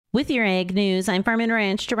With your Ag News, I'm Farm and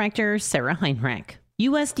Ranch Director Sarah Heinrich.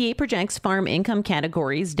 USDA projects farm income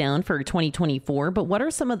categories down for 2024, but what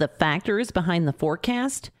are some of the factors behind the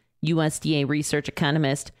forecast? USDA research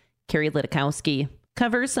economist Carrie Lidakowski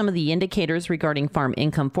covers some of the indicators regarding farm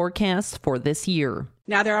income forecasts for this year.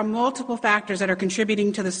 Now, there are multiple factors that are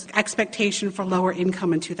contributing to this expectation for lower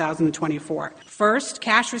income in 2024. First,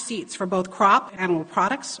 cash receipts for both crop and animal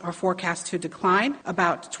products are forecast to decline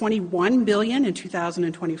about $21 billion in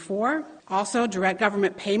 2024. Also, direct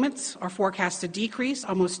government payments are forecast to decrease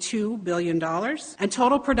almost $2 billion, and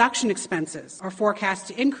total production expenses are forecast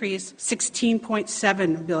to increase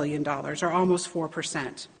 $16.7 billion, or almost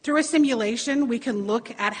 4%. Through a simulation, we can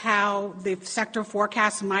look at how the sector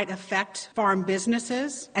forecasts might affect farm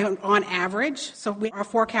businesses and on average. So we are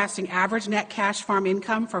forecasting average net cash farm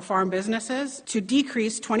income for farm businesses to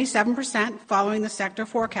decrease 27% following the sector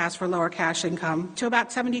forecast for lower cash income to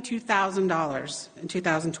about $72,000 in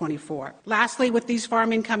 2024. Lastly, with these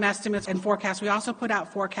farm income estimates and forecasts, we also put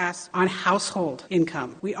out forecasts on household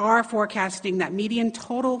income. We are forecasting that median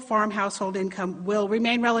total farm household income will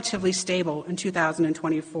remain relatively stable in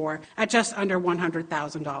 2024 at just under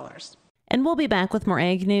 $100,000. And we'll be back with more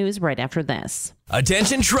Ag News right after this.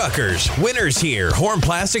 Attention truckers, winter's here. Horn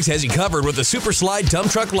Plastics has you covered with the Super Slide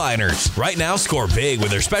dump truck liners. Right now, score big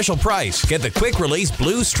with their special price. Get the quick release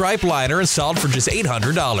blue stripe liner installed for just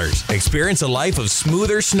 $800. Experience a life of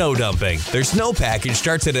smoother snow dumping. Their snow package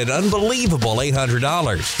starts at an unbelievable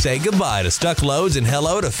 $800. Say goodbye to stuck loads and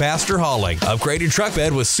hello to faster hauling. Upgrade your truck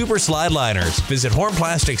bed with Super Slide liners. Visit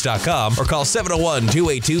hornplastics.com or call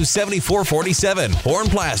 701-282-7447. Horn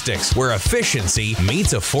Plastics, where efficiency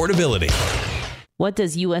meets affordability. What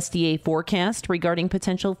does USDA forecast regarding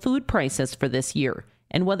potential food prices for this year,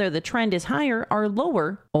 and whether the trend is higher or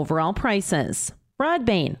lower overall prices? Rod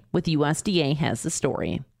Bain with USDA has the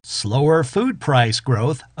story. Slower food price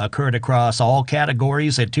growth occurred across all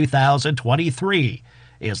categories in 2023.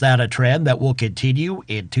 Is that a trend that will continue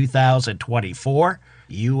in 2024?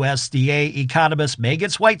 USDA economist Megan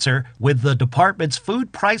Schweitzer with the department's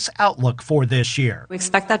food price outlook for this year. We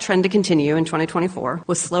expect that trend to continue in 2024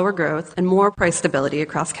 with slower growth and more price stability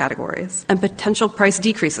across categories and potential price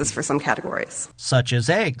decreases for some categories, such as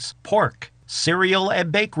eggs, pork, cereal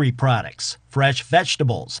and bakery products, fresh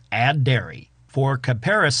vegetables, and dairy. For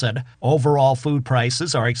comparison, overall food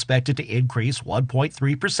prices are expected to increase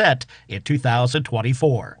 1.3% in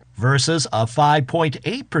 2024 versus a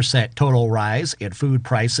 5.8% total rise in food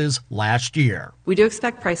prices last year. We do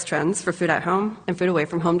expect price trends for food at home and food away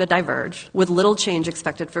from home to diverge, with little change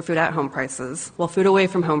expected for food at home prices, while food away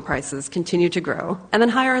from home prices continue to grow, and then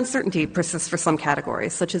higher uncertainty persists for some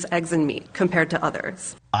categories, such as eggs and meat, compared to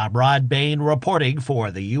others. I'm Rod Bain reporting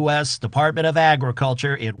for the U.S. Department of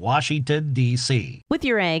Agriculture in Washington, D.C. With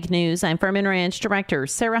your Ag News, I'm Farm and Ranch Director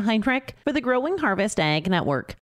Sarah Heinrich for the Growing Harvest Ag Network.